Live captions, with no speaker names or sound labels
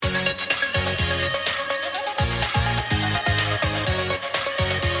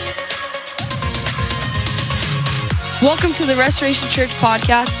Welcome to the Restoration Church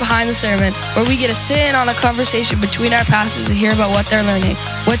podcast, Behind the Sermon, where we get to sit in on a conversation between our pastors to hear about what they're learning,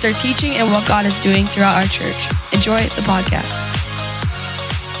 what they're teaching, and what God is doing throughout our church. Enjoy the podcast.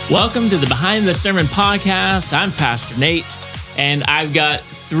 Welcome to the Behind the Sermon podcast. I'm Pastor Nate, and I've got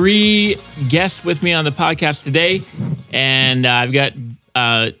three guests with me on the podcast today, and I've got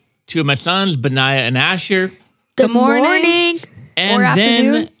two of my sons, Benaiah and Asher. Good morning. And or then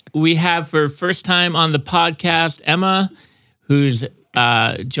afternoon. we have for first time on the podcast, Emma, who's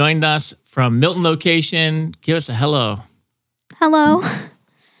joined us from Milton location. Give us a hello. Hello.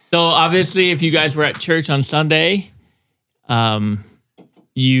 So obviously, if you guys were at church on Sunday,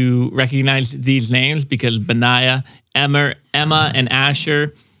 you recognize these names because Benaiah, Emma, and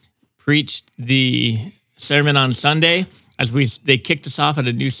Asher preached the sermon on Sunday as they kicked us off at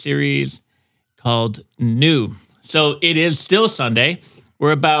a new series called New. So it is still Sunday.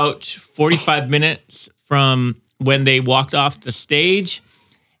 We're about 45 minutes from when they walked off the stage.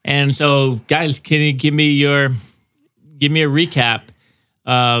 And so, guys, can you give me a recap?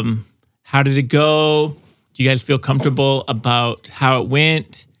 How did it go? Do you guys feel comfortable about how it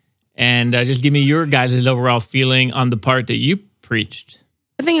went? And just give me your guys' overall feeling on the part that you preached.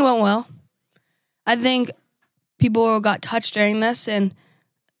 I think it went well. I think people got touched during this, and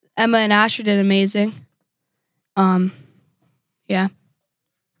Emma and Asher did amazing. Yeah.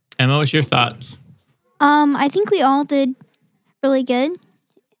 Emma, what's your thoughts? I think we all did really good.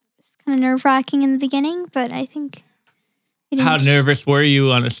 It's kind of nerve-wracking in the beginning, but I think we did. How nervous were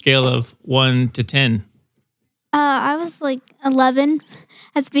you on a scale of 1 to 10? I was like 11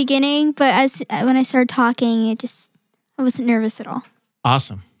 at the beginning, but when I started talking, I wasn't nervous at all.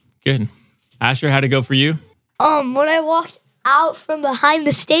 Awesome. Good. Asher, how'd it go for you? When I walked out from behind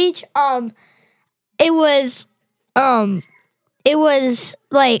the stage, it was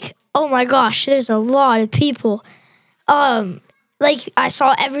like, oh my gosh, there's a lot of people. Like I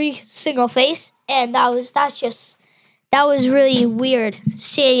saw every single face, and that was really weird,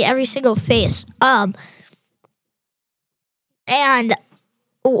 seeing every single face. And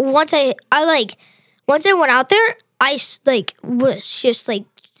once I went out there, I was just like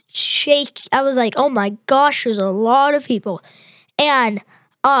shake. I was like, oh my gosh, there's a lot of people. And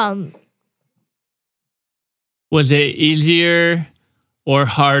Was it easier or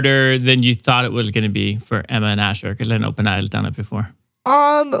harder than you thought it was going to be for Emma and Asher? Because I know Benaiah's done it before.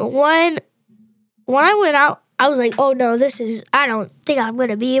 when I went out, I was like, oh no, I don't think I'm going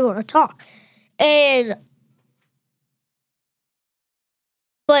to be able to talk.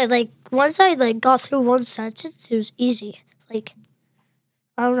 But like once I got through one sentence, it was easy. Like,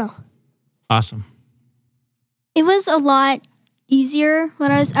 I don't know. Awesome. It was a lot easier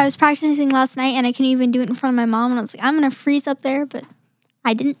when I was practicing last night, and I couldn't even do it in front of my mom, and I was like, I'm going to freeze up there, but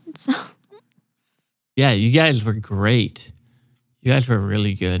I didn't, so. Yeah, you guys were great. You guys were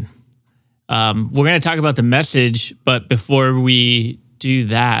really good. We're going to talk about the message, but before we do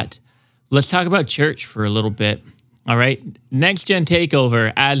that, let's talk about church for a little bit. All right? Next Gen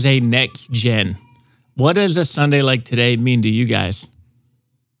Takeover as a next gen. What does a Sunday like today mean to you guys?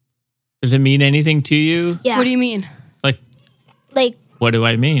 Does it mean anything to you? Yeah. What do you mean? Like, What do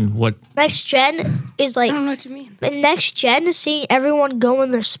I mean? What? next gen is I like, don't know what you mean. the next gen, seeing everyone go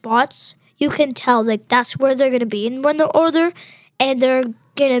in their spots, you can tell like that's where they're gonna be when they're older, and they're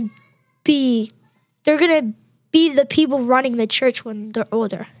gonna be the people running the church when they're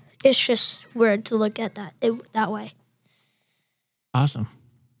older. It's just weird to look at that way. Awesome.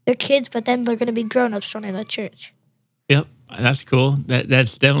 They're kids, but then they're gonna be grown-ups running the church. Yep, that's cool.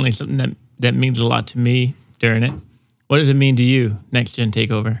 That's definitely something that means a lot to me during it. What does it mean to you, Next Gen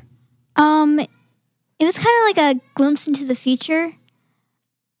Takeover? It was kind of like a glimpse into the future.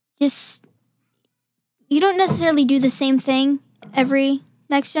 Just, you don't necessarily do the same thing every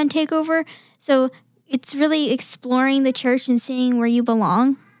Next Gen Takeover, so it's really exploring the church and seeing where you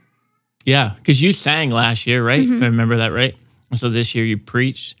belong. Yeah, because you sang last year, right? Mm-hmm. If I remember that right. So this year you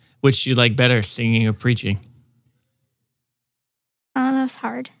preached. Which you like better, singing or preaching? That's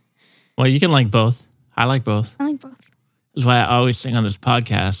hard. Well, you can like both. I like both. I like both. That's why I always sing on this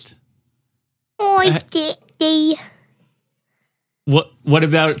podcast. What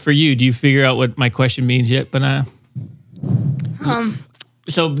about for you? Do you figure out what my question means yet, Benaiah?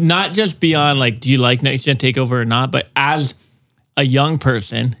 So not just beyond like, do you like Next Gen Takeover or not, but as a young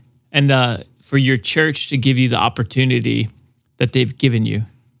person and for your church to give you the opportunity that they've given you,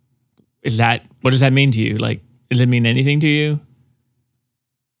 what does that mean to you? Like, does it mean anything to you?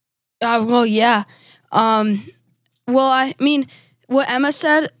 Well, yeah. Well, I mean, what Emma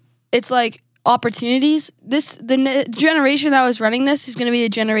said, it's like opportunities. The generation that was running this is going to be the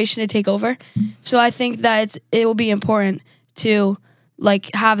generation to take over. So I think that it will be important to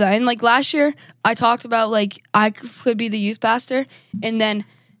like have that. And like last year, I talked about like I could be the youth pastor, and then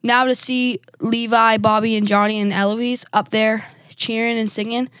now to see Levi, Bobby, and Johnny and Eloise up there cheering and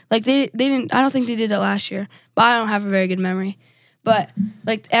singing, like they didn't. I don't think they did that last year, but I don't have a very good memory. But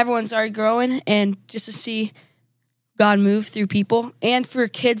like everyone started growing, and just to see God move through people, and for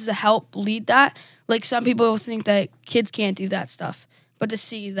kids to help lead that. Like some people think that kids can't do that stuff, but to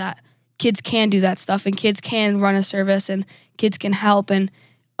see that kids can do that stuff, and kids can run a service, and kids can help, and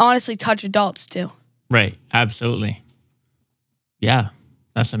honestly touch adults too. Right. Absolutely. Yeah.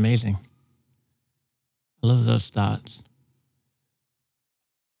 That's amazing. I love those thoughts.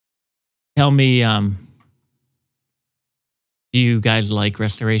 Tell me, do you guys like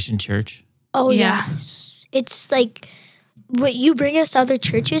Restoration Church? Oh, Yeah. yeah. It's like, when you bring us to other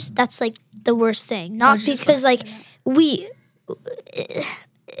churches, that's like the worst thing. Not because like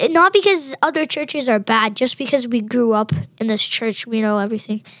not because other churches are bad, just because we grew up in this church, we know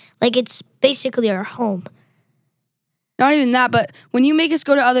everything. Like it's basically our home. Not even that, but when you make us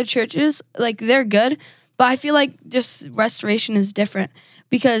go to other churches, like they're good, but I feel like just Restoration is different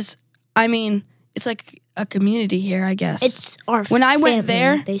because, I mean, it's like a community here, I guess. It's our When I went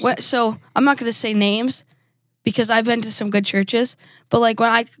family, there, so I'm not going to say names because I've been to some good churches, but like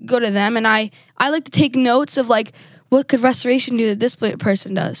when I go to them and I like to take notes of like, what could Restoration do that this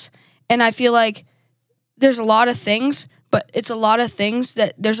person does? And I feel like there's a lot of things, but it's a lot of things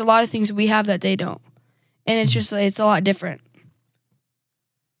that there's a lot of things we have that they don't. And it's just, it's a lot different.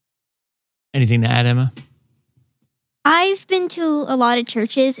 Anything to add, Emma? I've been to a lot of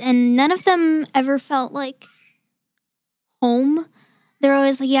churches, and none of them ever felt like home. They're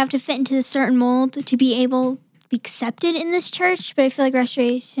always like, you have to fit into a certain mold to be able to be accepted in this church. But I feel like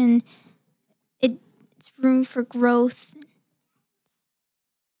Restoration, it's room for growth.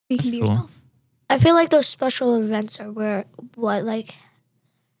 You can be cool. yourself. I feel like those special events are where like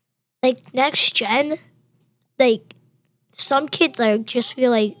next gen, like some kids like just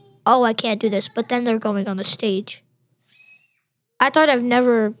feel like, oh, I can't do this, but then they're going on the stage. I thought I've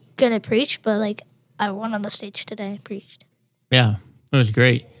never gonna preach, but like I went on the stage today and preached. Yeah, it was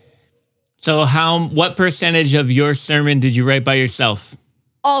great. So what percentage of your sermon did you write by yourself?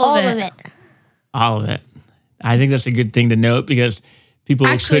 All of it. All of it. I think that's a good thing to note because people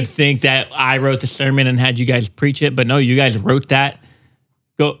Actually, could think that I wrote the sermon and had you guys preach it, but no, you guys wrote that.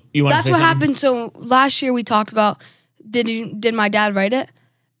 Go. You want? That's what happened. So last year we talked about did my dad write it,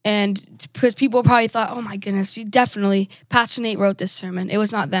 and because people probably thought, oh my goodness, you definitely Pastor Nate wrote this sermon. It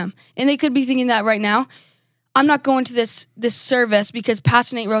was not them, and they could be thinking that right now. I'm not going to this service because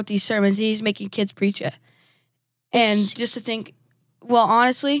Pastor Nate wrote these sermons. And he's making kids preach it, and just to think, well,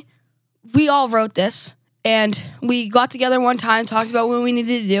 honestly, we all wrote this, and we got together one time, talked about what we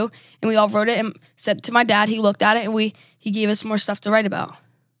needed to do, and we all wrote it and sent it to my dad. He looked at it, and he gave us more stuff to write about.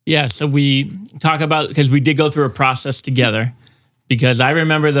 Yeah, so we talk about, because we did go through a process together, because I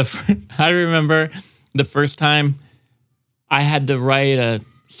remember the first time I had to write a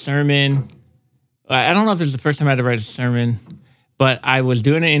sermon. I don't know if it's the first time I had to write a sermon, but I was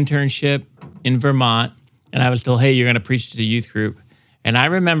doing an internship in Vermont, and I was told, hey, you're going to preach to the youth group. And I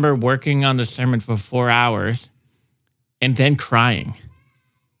remember working on the sermon for 4 hours and then crying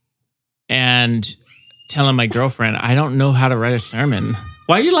and telling my girlfriend, I don't know how to write a sermon.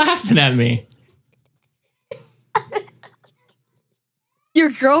 Why are you laughing at me? Your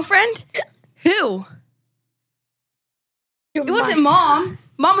girlfriend? Who? It wasn't mom.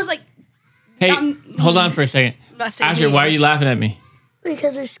 Mom was like, Hey, hold on for a second. Asher, why are you laughing at me?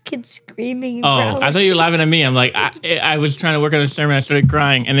 Because there's kids screaming. Oh, I thought you were laughing at me. I'm like, I was trying to work on a sermon. I started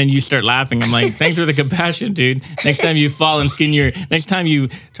crying, and then you start laughing. I'm like, thanks for the compassion, dude. Next time you fall and next time you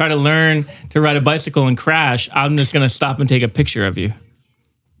try to learn to ride a bicycle and crash, I'm just going to stop and take a picture of you.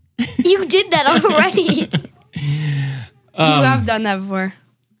 You did that already. You have done that before.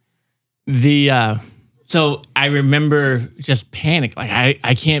 So I remember just panic. Like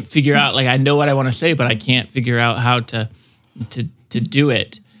I can't figure out, like I know what I want to say, but I can't figure out how to do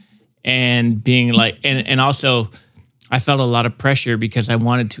it. And being like, and also I felt a lot of pressure because I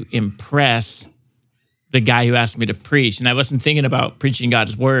wanted to impress the guy who asked me to preach. And I wasn't thinking about preaching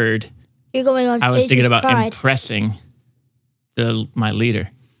God's word. You're going on stage. I was thinking about pride. impressing my leader.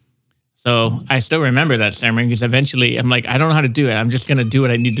 So I still remember that sermon because eventually I'm like, I don't know how to do it. I'm just going to do what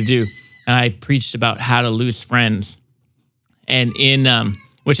I need to do. And I preached about how to lose friends. And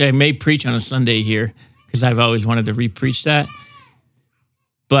which I may preach on a Sunday here because I've always wanted to re-preach that.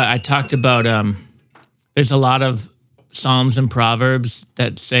 But I talked about, there's a lot of Psalms and Proverbs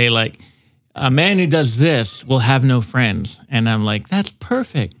that say like, a man who does this will have no friends. And I'm like, that's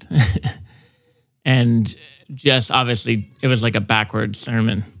perfect. And just obviously it was like a backward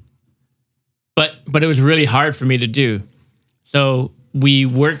sermon. But it was really hard for me to do. So we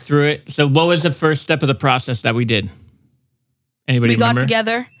worked through it. So what was the first step of the process that we did? Anybody remember? We got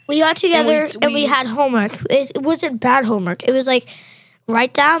together. We got together and we had homework. It wasn't bad homework. It was like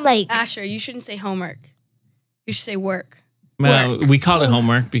write down like Asher, you shouldn't say homework. You should say work. Well, we call it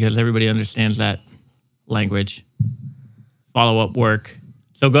homework because everybody understands that language. Follow-up work.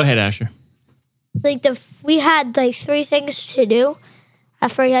 So go ahead, Asher. like we had like 3 things to do. I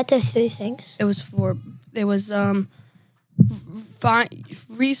forgot the 3 things. It was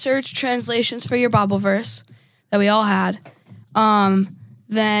research translations for your Bible verse that we all had.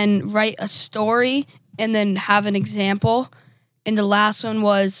 Then write a story and then have an example. And the last one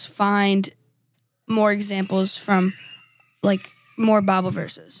was find more examples from like more Bible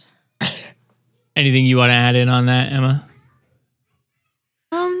verses. Anything you want to add in on that, Emma?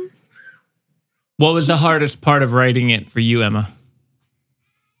 What was the hardest part of writing it for you, Emma?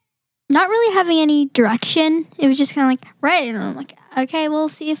 Not really having any direction. It was just kind of like, write it. And I'm like, okay, we'll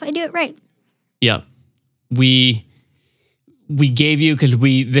see if I do it right. Yep. We gave you, because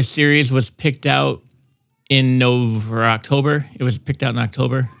this series was picked out in October. It was picked out in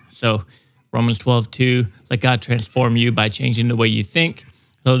October. So Romans 12:2, let God transform you by changing the way you think.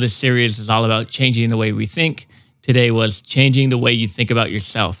 So this series is all about changing the way we think. Today was changing the way you think about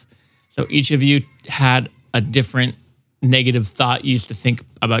yourself. So each of you had a different negative thought you used to think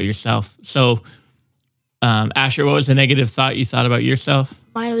about yourself. So Asher, what was the negative thought you thought about yourself?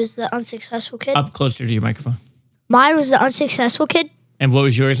 Mine was the unsuccessful kid. Up closer to your microphone. Mine was the unsuccessful kid. And what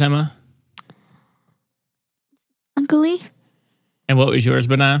was yours, Emma? Uncle. And what was yours,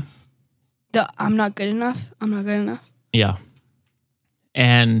 Benaiah? I'm not good enough. I'm not good enough. Yeah.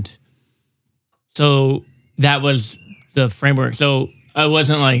 And so that was the framework. So I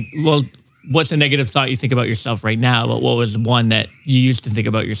wasn't like, well, what's a negative thought you think about yourself right now? But what was one that you used to think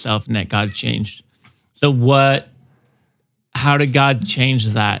about yourself and that God changed? So how did God change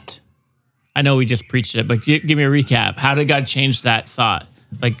that? I know we just preached it, but give me a recap. How did God change that thought?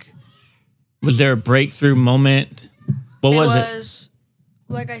 Like, was there a breakthrough moment? What was it?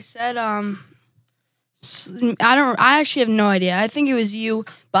 Like I said, I actually have no idea. I think it was you,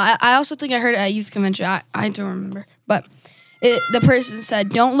 but I also think I heard it at youth convention. I don't remember. But the person said,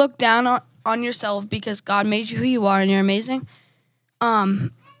 don't look down on yourself because God made you who you are and you're amazing.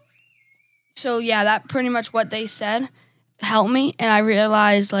 So yeah, that pretty much what they said helped me. And I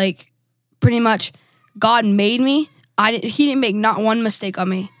realized like pretty much God made me. He didn't make not one mistake on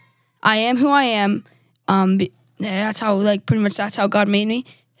me. I am who I am. That's how God made me.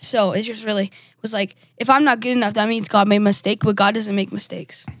 So it just really was like, if I'm not good enough, that means God made a mistake, but God doesn't make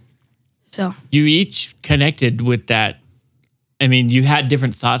mistakes. So you each connected with that. I mean, you had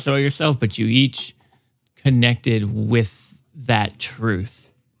different thoughts about yourself, but you each connected with that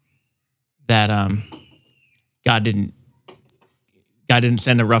truth that God didn't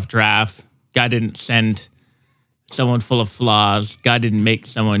send a rough draft. God didn't send someone full of flaws. God didn't make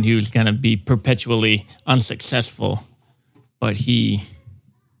someone who's going to be perpetually unsuccessful, but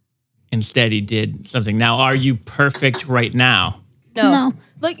instead he did something. Now, are you perfect right now? No.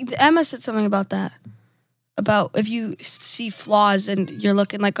 Like Emma said something about that. About if you see flaws and you're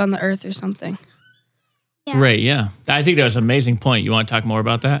looking like on the earth or something. Yeah. Right, yeah. I think that was an amazing point. You want to talk more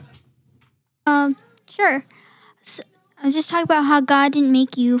about that? Sure. So, I just talk about how God didn't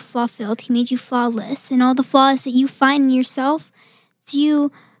make you flaw-filled. He made you flawless. And all the flaws that you find in yourself,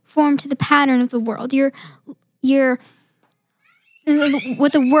 you form to the pattern of the world. You're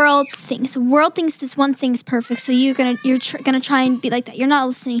what the world thinks. The world thinks this one thing is perfect, so you're gonna try and be like that. You're not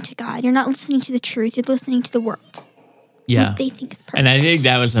listening to God. You're not listening to the truth. You're listening to the world. Yeah. What they think is perfect. And I think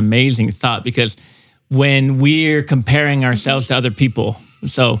that was an amazing thought, because when we're comparing ourselves to other people,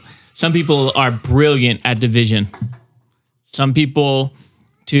 so some people are brilliant at division. Some people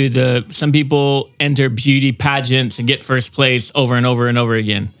enter beauty pageants and get first place over and over and over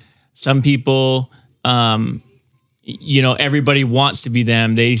again. Some people, everybody wants to be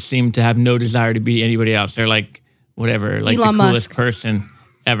them. They seem to have no desire to be anybody else. They're like, whatever, like Elon the coolest Musk. person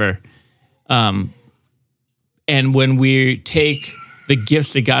ever. And when we take the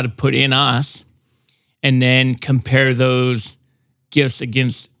gifts that God put in us and then compare those gifts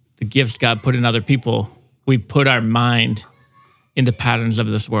against the gifts God put in other people, we put our mind in the patterns of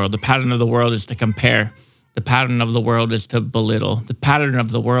this world. The pattern of the world is to compare. The pattern of the world is to belittle. The pattern of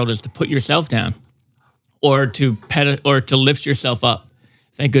the world is to put yourself down or to lift yourself up.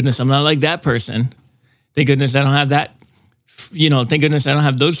 Thank goodness I'm not like that person. Thank goodness I don't have that thank goodness I don't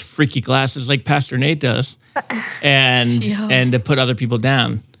have those freaky glasses like Pastor Nate does, and to put other people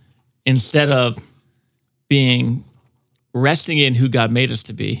down, instead of resting in who God made us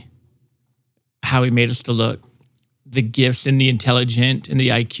to be, how He made us to look, the gifts and the intelligent and the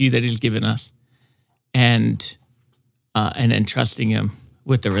IQ that He's given us, and then trusting Him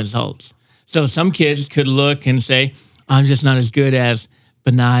with the results. So some kids could look and say, I'm just not as good as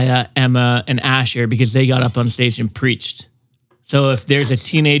Benaiah, Emma, and Asher because they got up on stage and preached. So if there's a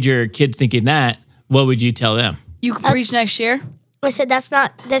teenager or kid thinking that, what would you tell them? You can preach next year? I said that's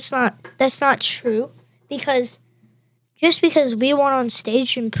not true, because just because we went on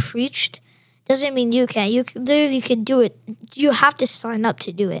stage and preached doesn't mean you can. You literally can do it. You have to sign up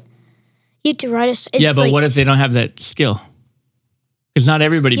to do it. You have to write but what if they don't have that skill? Because not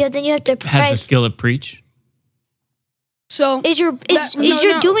everybody then you have to has the skill to preach. So is you're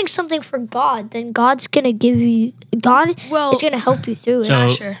doing something for God, then God's gonna give you is gonna help you through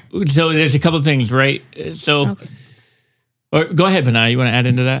it. So there's a couple of things, right? So, or go ahead, Benaiah. You want to add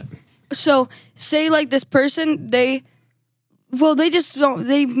into that? So say like this person, maybe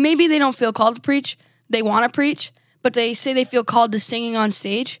they don't feel called to preach. They want to preach, but they say they feel called to singing on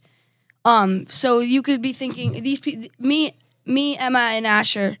stage. So you could be thinking me, Emma, and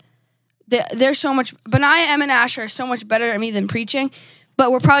Asher. They're so much. Benaiah, Emma, and Asher are so much better at me than preaching,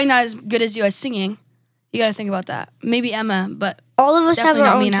 but we're probably not as good as you at singing. You got to think about that. Maybe Emma, but all of us have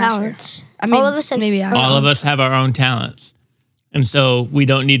our own talents. All of us have our own talents, and so we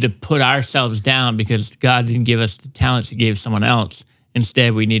don't need to put ourselves down because God didn't give us the talents He gave someone else.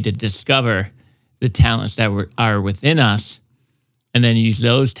 Instead, we need to discover the talents that are within us, and then use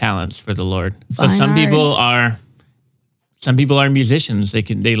those talents for the Lord. So some people are musicians.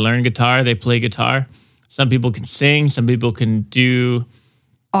 They learn guitar, they play guitar. Some people can sing, some people can do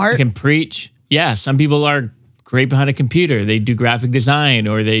art, can preach. Yeah, some people are great behind a computer. They do graphic design,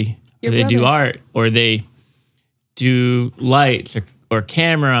 or they do art, or they do lights or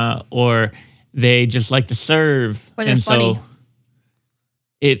camera, or they just like to serve. Or they're funny.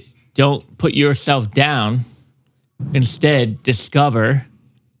 So don't put yourself down. Instead, discover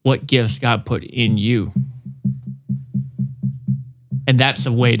what gifts God put in you. And that's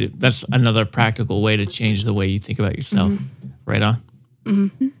another practical way to change the way you think about yourself. Mm-hmm. Right on?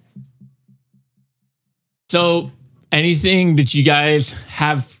 Mm-hmm. So anything that you guys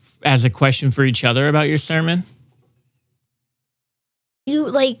have as a question for each other about your sermon? You,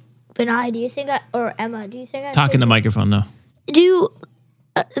 like, Benaiah, do you think or Emma, do you think Talk in the microphone, though. Do you,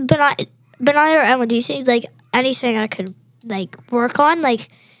 Benaiah or Emma, do you think, like, anything I could, like, work on? Like,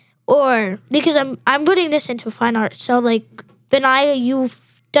 or, because I'm putting this into fine art, so, like, Benaiah,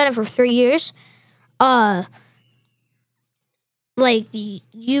 you've done it for 3 years. Like,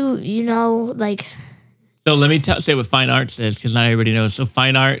 you know, like... So let me say what fine arts is, because not everybody knows. So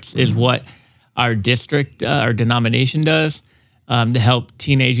fine arts is what our district, our denomination does to help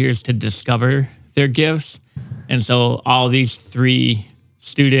teenagers to discover their gifts. And so all these 3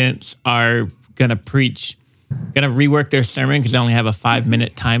 students are going to rework their sermon because they only have a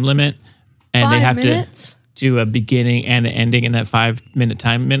 5-minute time limit. And they have to do a beginning and an ending in that 5-minute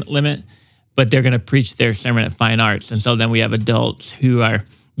time limit. But they're going to preach their sermon at Fine Arts. And so then we have adults who are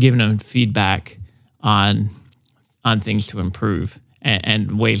giving them feedback on things to improve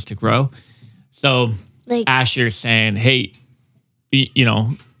and ways to grow. So like, Asher's saying, hey,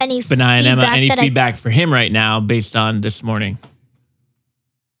 Benaiah and Emma, any feedback for him right now based on this morning?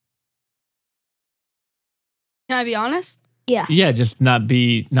 Can I be honest? Yeah. Yeah, just not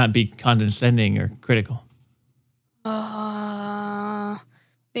be condescending or critical.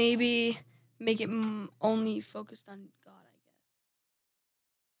 Maybe make it only focused on God, I guess.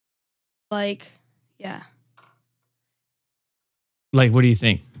 Like, yeah. Like, what do you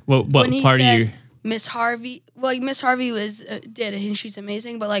think? What part of you? Miss Harvey. Well, like, Miss Harvey did it, and she's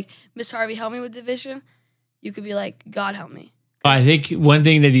amazing. But like, Miss Harvey helped me with division. You could be like, God help me. I think one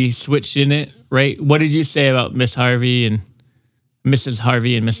thing that he switched in it, right? What did you say about Miss Harvey and Mrs.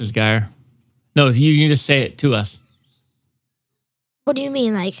 Harvey and Mrs. Geyer? No, you can just say it to us. What do you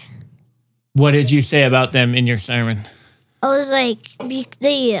mean, like? What did you say about them in your sermon? I was like,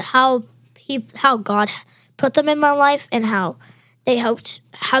 how God put them in my life and how they helped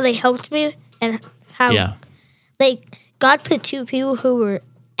me and how like God put 2 people who were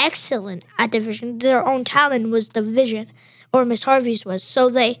excellent at division. Their own talent was the vision, or Miss Harvey's was. So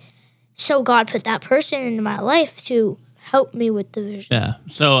God put that person in my life to help me with the vision. Yeah.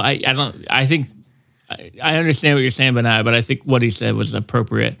 So I think I understand what you're saying, but I think what he said was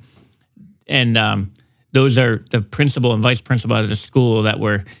appropriate. And those are the principal and vice principal of the school that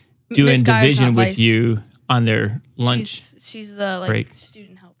were doing division with you on their lunch. She's the like break.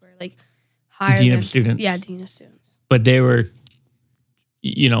 student helper, like higher Dean than of students. Yeah, dean of students. But they were,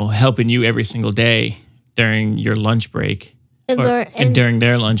 helping you every single day during your lunch break and during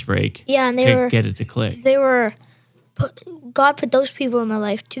their lunch break. Yeah, and to get it to click. God put those people in my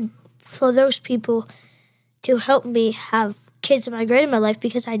life for those people to help me have kids of my grade in my life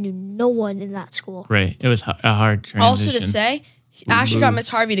because I knew no one in that school. Right. It was a hard transition. Also to say, Asher got Miss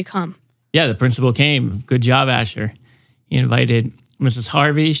Harvey to come. Yeah, the principal came. Good job, Asher. He invited Mrs.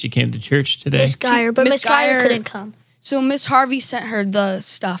 Harvey. She came to church today. Miss Geyer, but Miss Geyer couldn't come. So Miss Harvey sent her the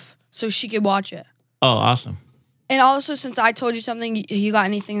stuff so she could watch it. Oh, awesome. And also, since I told you something, you got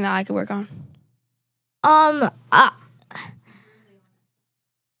anything that I could work on?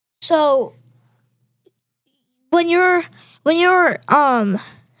 So when you're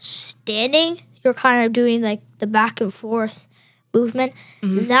standing, you're kind of doing like the back and forth movement.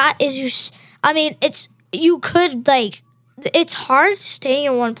 Mm-hmm. That is it's hard staying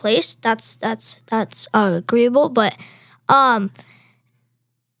in one place. That's agreeable, but other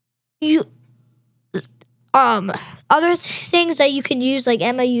things that you can use, like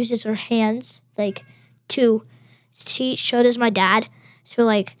Emma uses her hands like to teach. So does my dad. So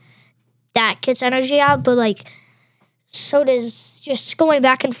like that gets energy out, but like so does just going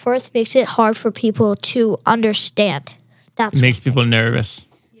back and forth makes it hard for people to understand. It makes people nervous.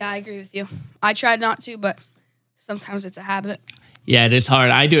 Yeah, I agree with you. I tried not to, but sometimes it's a habit. Yeah, it is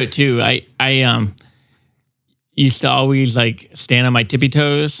hard. I do it too. I used to always like stand on my tippy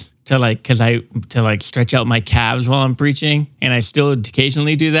toes to stretch out my calves while I'm preaching, and I still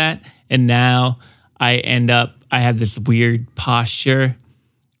occasionally do that. And now I have this weird posture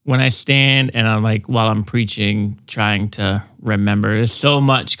when I stand, and I'm like, while I'm preaching, trying to remember. There's so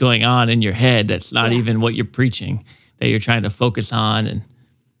much going on in your head that's not even what you're preaching, that you're trying to focus on.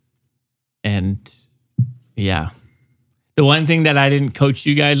 And yeah. The one thing that I didn't coach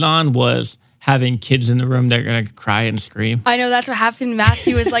you guys on was having kids in the room that are going to cry and scream. I know that's what happened.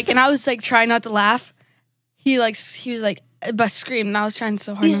 Matthew was like, and I was like trying not to laugh. He was like, but screamed, and I was trying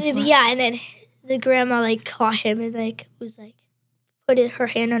so hard not to laugh. Yeah, and then the grandma like caught him and like was like, put her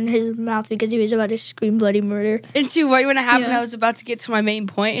hand on his mouth because he was about to scream bloody murder. And too, right when it happened, I was about to get to my main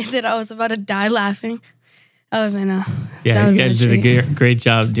point, and then I was about to die laughing. That would have been you guys did a great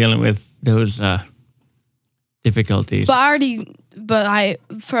job dealing with those difficulties. But I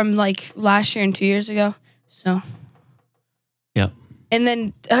from like last year and 2 years ago, so. Yep. And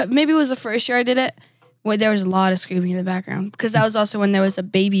then maybe it was the first year I did it, where there was a lot of screaming in the background, because that was also when there was a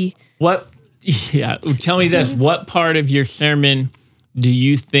baby. Tell me this. What part of your sermon do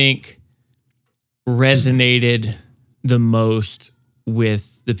you think resonated the most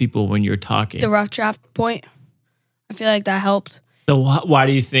with the people when you're talking? The rough draft point. I feel like that helped. So why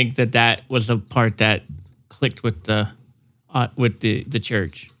do you think that was the part that clicked with the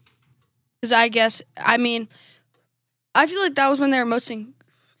church? Because I feel like that was when they were most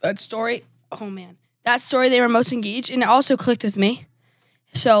that story. Oh man, that story they were most engaged, and it also clicked with me.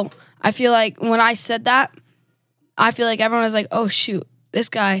 So I feel like when I said that, I feel like everyone was like, "Oh shoot, this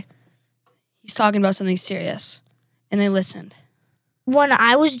guy, he's talking about something serious," and they listened. When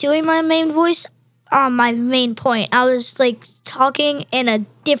I was doing my main voice, my main point, I was like talking in a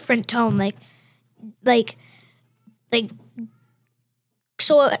different tone, like.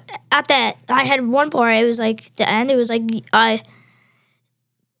 So at that, I had one part. It was like the end. It was like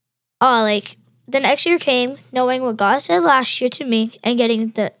the next year came, knowing what God said last year to me and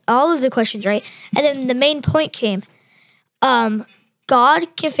getting all of the questions right, and then the main point came.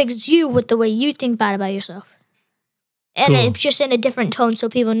 God can fix you with the way you think bad about yourself, and it's just in a different tone, so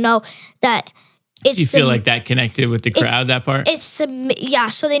people know that. You feel like that connected with the crowd, that part? So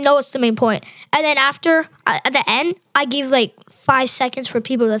they know it's the main point. And then after, at the end, I give like 5 seconds for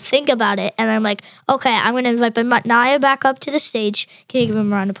people to think about it. And I'm like, okay, I'm going to invite Benaiah back up to the stage. Can you give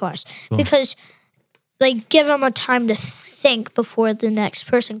him a round of applause? Cool. Because, like, give him a time to think before the next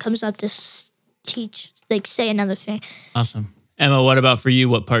person comes up to teach, like, say another thing. Awesome. Emma, what about for you?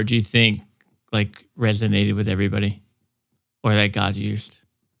 What part do you think, like, resonated with everybody or that God used?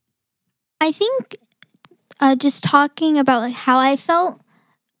 I think just talking about like how I felt,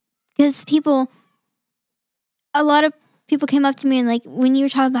 because a lot of people came up to me and like when you were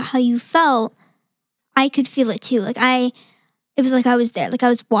talking about how you felt, I could feel it too. Like it was like I was there, like I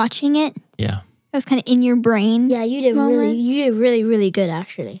was watching it. Yeah, I was kind of in your brain. Yeah, you did really, really good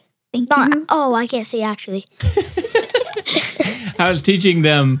actually. Thank you. Oh, I can't say actually. I was teaching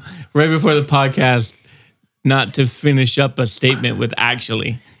them right before the podcast not to finish up a statement with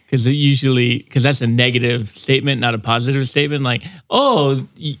actually. Because that's a negative statement, not a positive statement. Like, oh,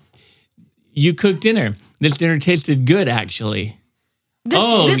 you cooked dinner. This dinner tasted good, actually.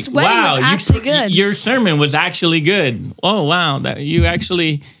 This wedding was actually good. Your sermon was actually good. Oh, wow. That you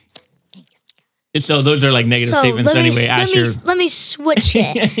actually... So those are like negative statements anyway, Asher. Let me switch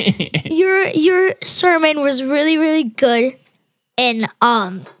it. Your sermon was really, really good. And how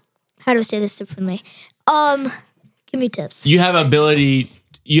do I say this differently? Give me tips. You have ability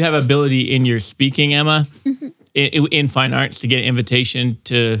in your speaking, Emma, in fine arts to get an invitation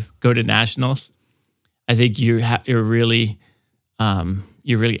to go to nationals. I think you're really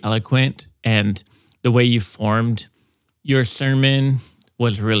eloquent, and the way you formed your sermon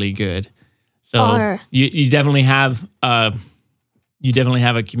was really good. So you definitely have a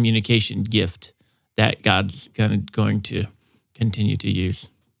communication gift that God's going to continue to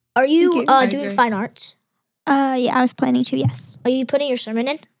use. Are you doing fine arts? Yeah, I was planning to. Yes. Are you putting your sermon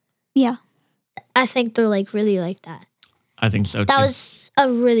in? Yeah. I think they're like really like that. I think so too. That was a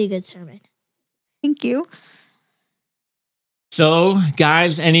really good sermon. Thank you. So,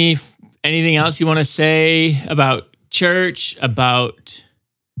 guys, anything else you want to say about church, about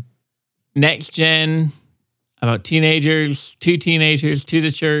next gen, about teenagers, to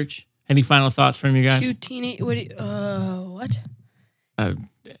the church? Any final thoughts from you guys? What?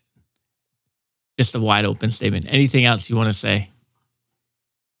 Just a wide open statement. Anything else you want to say?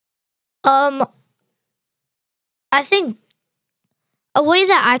 I think a way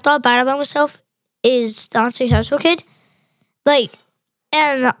that I thought bad about myself is the unsuccessful kid. Like,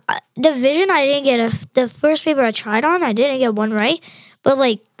 and the vision I didn't get the first paper I tried on, I didn't get one right. But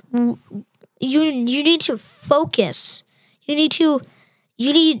like, you need to focus. You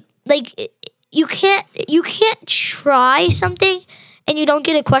can't try something and you don't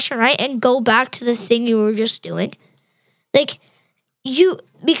get a question right and go back to the thing you were just doing. Like,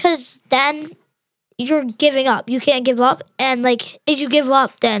 because then you're giving up. You can't give up. And like, as you give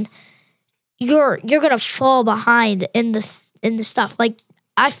up, then you're gonna fall behind in the stuff. Like,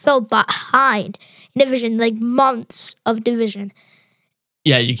 I fell behind in division, like months of division.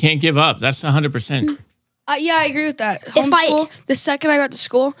 Yeah, you can't give up. That's 100%. Yeah, I agree with that. Homeschool. The second I got to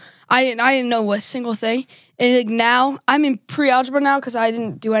school, I didn't know a single thing. And like now, I'm in pre-algebra now because I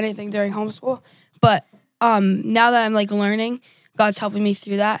didn't do anything during homeschool. But now that I'm like learning, God's helping me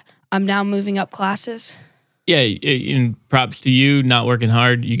through that. I'm now moving up classes. Yeah, and props to you, not working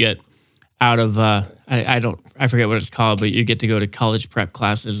hard. You get out of I forget what it's called, but you get to go to college prep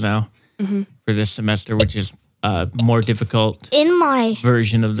classes now for this semester, which is more difficult in my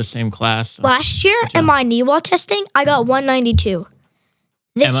version of the same class. So. Last year in my NEWA testing, I got 192.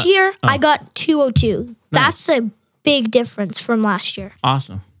 This year, I got 202. That's a big difference from last year.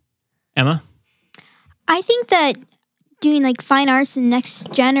 Awesome. Emma? I think that doing like fine arts and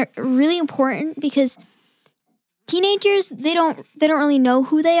next gen are really important because teenagers, they don't really know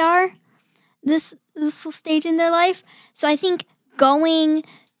who they are this stage in their life. So I think going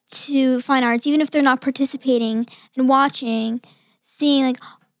to fine arts, even if they're not participating and watching, seeing like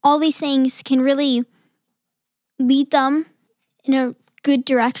all these things can really lead them in a good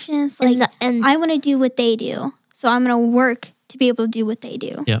direction. It's like, and I want to do what they do, so I'm going to work to be able to do what they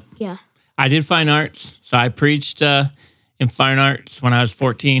do. Yeah. I did fine arts, so I preached in fine arts when I was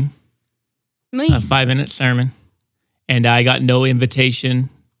 14. A 5-minute sermon, and I got no invitation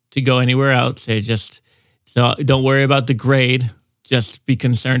to go anywhere else. So don't worry about the grade. Just be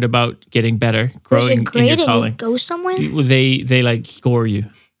concerned about getting better, growing in your calling. Go somewhere? They like score you.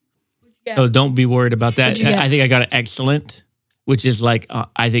 Yeah. So don't be worried about that. I think I got an excellent, which is like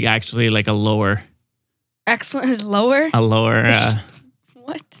I think actually like a lower. Excellent is lower? A lower.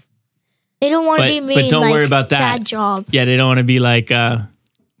 What? They don't want to be mean. But don't worry about that. Bad job. Yeah, they don't want to be like. I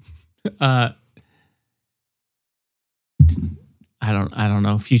don't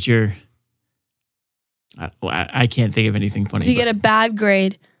know. Future. I can't think of anything funny. If you get a bad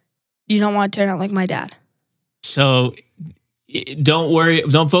grade, you don't want to turn out like my dad. So don't worry.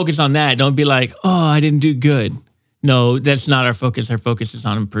 Don't focus on that. Don't be like, oh, I didn't do good. No, that's not our focus. Our focus is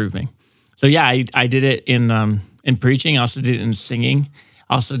on improving. So yeah, I did it in preaching. I also did it in singing.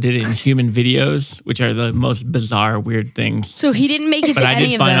 I also did it in human videos, which are the most bizarre, weird things. So he didn't make it to any of them. But I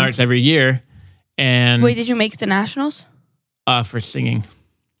did fine arts every year. And wait, did you make it to nationals? For singing.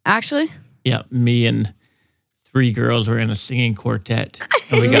 Actually? Yeah, me and 3 girls were in a singing quartet,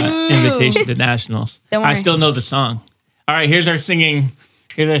 and we got an invitation to nationals. I still know the song. All right, here's our singing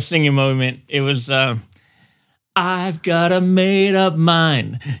moment. It was, I've got a made up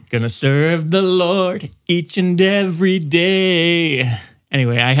mind, gonna serve the Lord each and every day.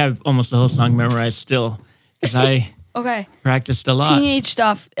 Anyway, I have almost the whole song memorized still, because I practiced a lot. Teenage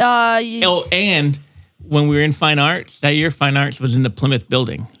stuff. And when we were in fine arts, that year fine arts was in the Plymouth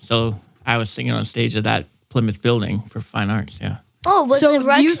building. So I was singing on stage at that Plymouth building for Fine Arts. Yeah. Oh, was So the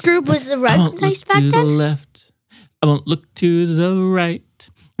rec youth group- was the I rec won't nice look back to the then? left. I won't look to the right.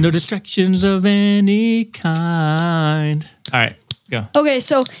 No distractions of any kind. All right, go. Okay,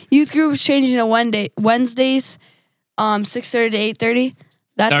 so youth group is changing to Wednesdays, 6:30 to 8:30.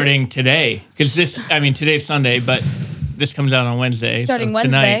 That's Starting today, because today's Sunday, but this comes out on Wednesday. starting so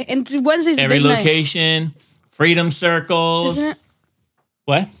Wednesday, tonight, and Wednesday's a every big night, location, freedom circles. isn't it?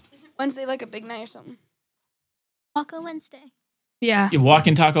 What? Isn't Wednesday like a big night or something? Taco Wednesday. Yeah, You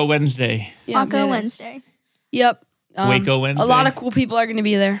walking Taco Wednesday. yeah, Taco it is. Wednesday. Yep. Waco Wednesday. A lot of cool people are going to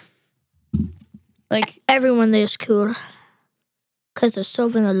be there. Like, Everyone there's cool. Because they're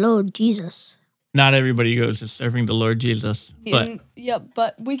serving the Lord Jesus. Not everybody goes to serving the Lord Jesus, but yep,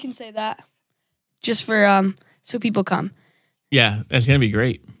 but we can say that just for so people come. yeah, it's gonna be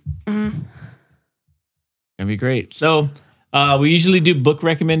great. Mhm. Gonna be great. So we usually do book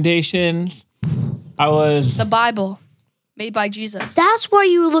recommendations. The Bible, made by Jesus. That's where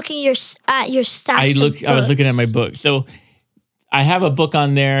you were looking at your stacks. I was looking at my book. So I have a book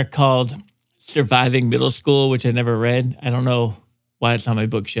on there called Surviving Middle School, which I never read. I don't know why it's on my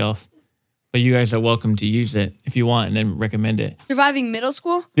bookshelf, but you guys are welcome to use it if you want and then recommend it. Surviving middle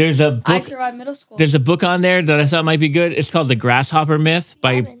school. There's a I book. survived middle school. There's a book on there that I thought might be good. It's called The Grasshopper Myth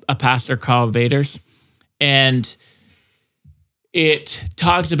by a pastor, Carl Vaders. And it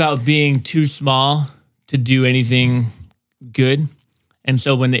talks about being too small to do anything good. And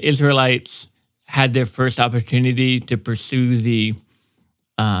so when the Israelites had their first opportunity to pursue to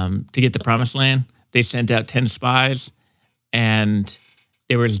get the promised land, they sent out 10 spies and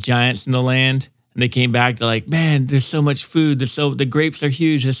there was giants in the land. And they came back, they're like, man, there's so much food. The grapes are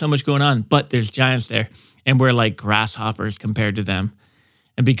huge. There's so much going on, but there's giants there. And we're like grasshoppers compared to them.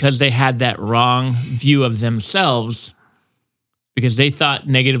 And because they had that wrong view of themselves, because they thought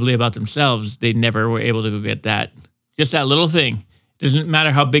negatively about themselves, they never were able to go get that. Just that little thing. Doesn't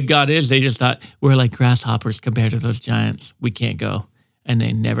matter how big God is. They just thought, we're like grasshoppers compared to those giants. We can't go. And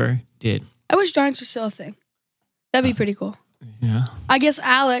they never did. I wish giants were still a thing. That'd be pretty cool. Yeah. I guess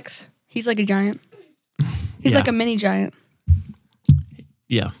Alex, he's like a giant. He's Yeah. like a mini giant.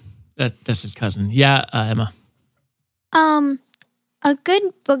 Yeah. That's his cousin. Yeah, Emma. A good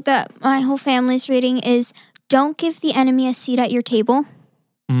book that my whole family's reading is Don't Give the Enemy a Seat at Your Table.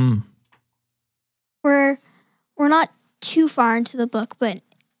 Mm. We're not too far into the book, but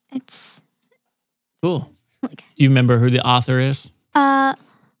it's Cool. like Do you remember who the author is?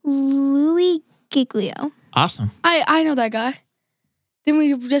 Louis Giglio. Awesome. I know that guy. Didn't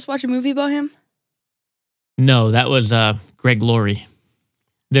we just watch a movie about him? No, that was Greg Laurie.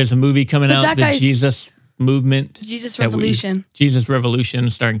 There's a movie coming But out, that the guy's- Jesus Movement. Jesus that we- Revolution. Jesus Revolution,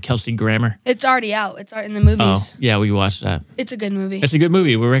 starring Kelsey Grammer. It's already out. It's in the movies. Oh, yeah, we watched that. It's a good movie. It's a good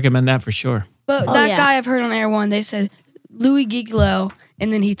movie. We recommend that for sure. But Oh, that yeah. guy I've heard on Air One, they said Louis Giglio,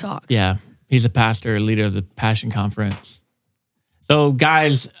 and then he talks. Yeah, he's a pastor, leader of the Passion Conference. So,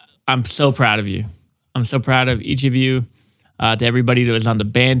 guys, I'm so proud of you. I'm so proud of each of you. To everybody that was on the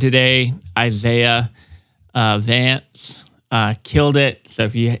band today, Isaiah, Vance, killed it. So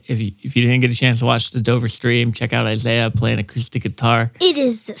if you didn't get a chance to watch the Dover stream, check out Isaiah playing acoustic guitar. It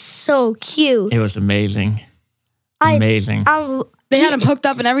is so cute. It was amazing. I- Amazing. They had him hooked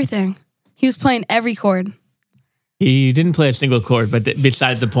up and everything. He was playing every chord. He didn't play a single chord, but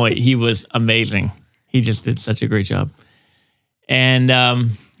besides the point, he was amazing. He just did such a great job. And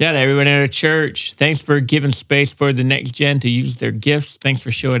yeah, to everyone at our church, thanks for giving space for the next gen to use their gifts. Thanks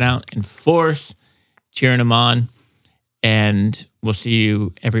for showing out in force, cheering them on. And we'll see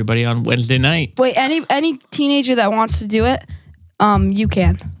you, everybody, on Wednesday night. Wait, any teenager that wants to do it, you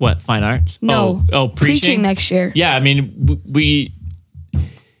can. What, fine arts? No. Oh, preaching? next year. Yeah, I mean,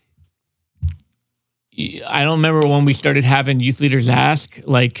 I don't remember when we started having youth leaders ask,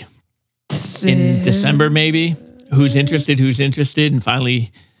 like in December maybe, who's interested, and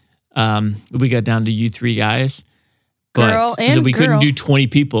finally we got down to you three guys. But Girl and we couldn't girl. do 20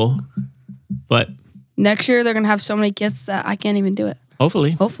 people, but Next year they're gonna have so many kids that I can't even do it.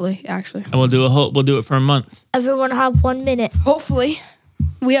 hopefully. Hopefully, actually. And we'll do it for a month. Everyone have 1 minute. Hopefully.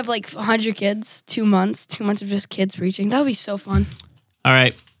 We have like 100 kids, 2 months of just kids preaching. That would be so fun. All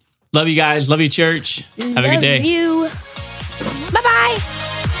right. Love you guys. Love you, church. Have a good day. Love you. Bye.